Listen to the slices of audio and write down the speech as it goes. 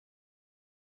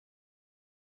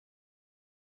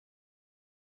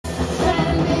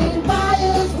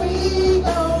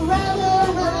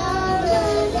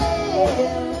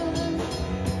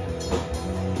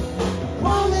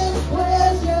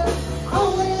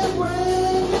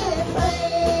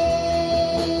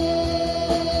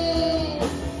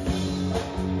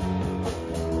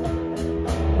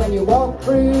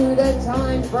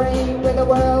free with the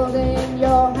world in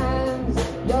your hands.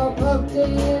 You're plugged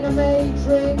in a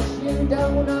matrix you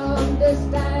don't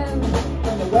understand,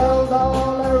 and the world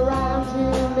all around you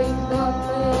means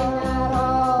nothing at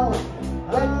all.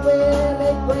 When will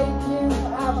it break you?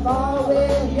 How far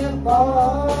will you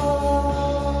fall?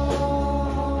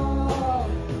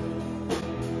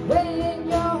 When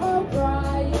you're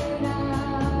crying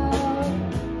out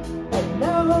and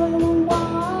no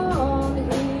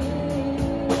one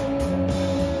hears,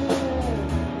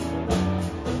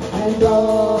 and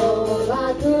all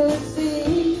I could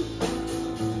see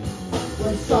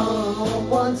was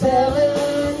someone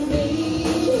telling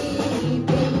me,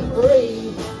 be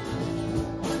free,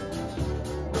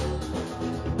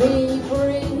 be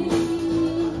free.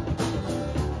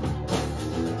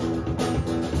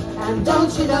 And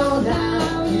don't you know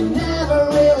now, you never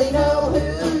really know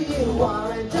who you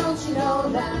are. And don't you know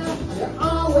now, you're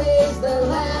always the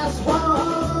last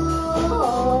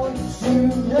one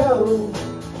to know.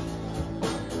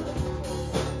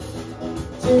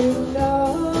 To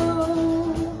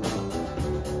know.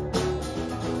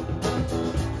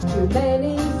 Too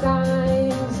many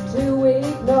signs to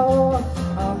ignore.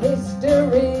 Our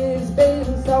history's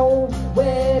been sold.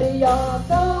 Where do your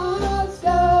thoughts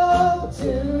go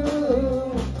to?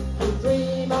 What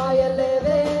dream are you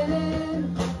living in?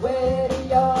 Where do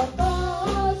your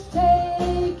thoughts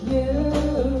take you?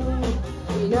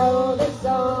 We know there's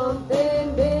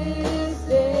something missing.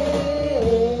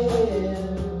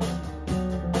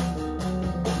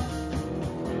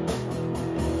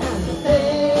 And the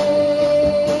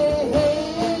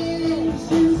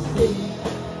things you see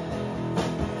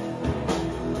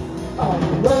are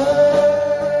the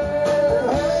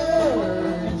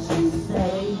words you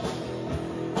say.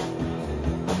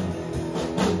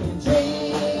 You can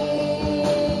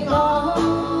dream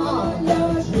all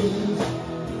your dreams,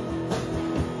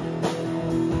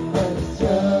 but it's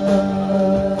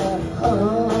just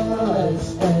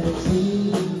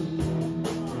vanity.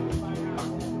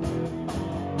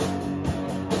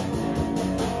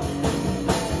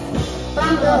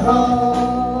 Found a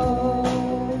home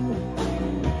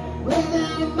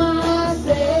within myself.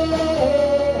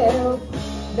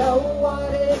 Know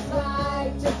what it's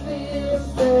like to feel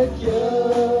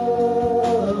secure.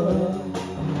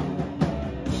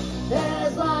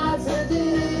 There's lots of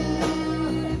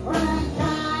different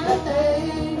kind of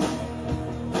things.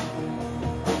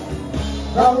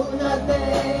 Oh,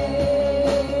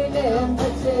 nothing in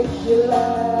particular.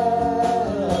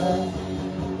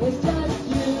 It's just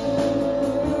you.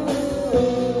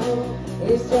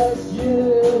 It's just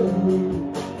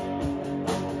you.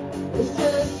 It's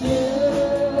just you.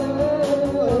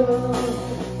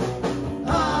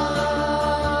 Ah.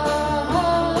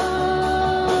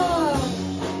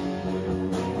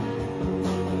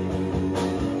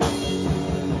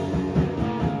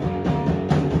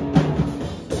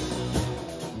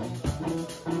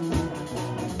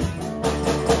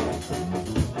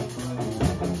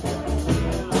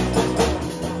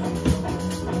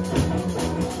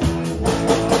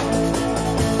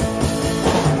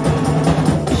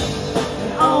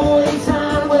 Only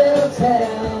time will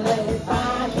tell if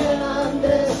I can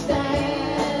understand.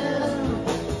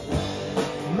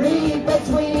 Read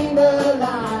between the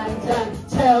lines and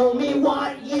tell me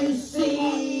what you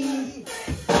see.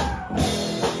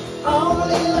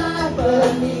 Only life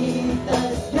beneath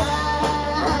the sky.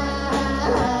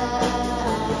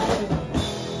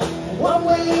 One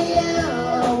way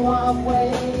in, one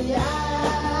way out.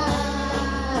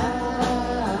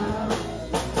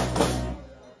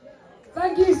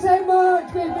 Thank you so much.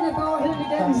 We've been at our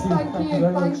hooligan. Thank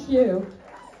you. Thank you.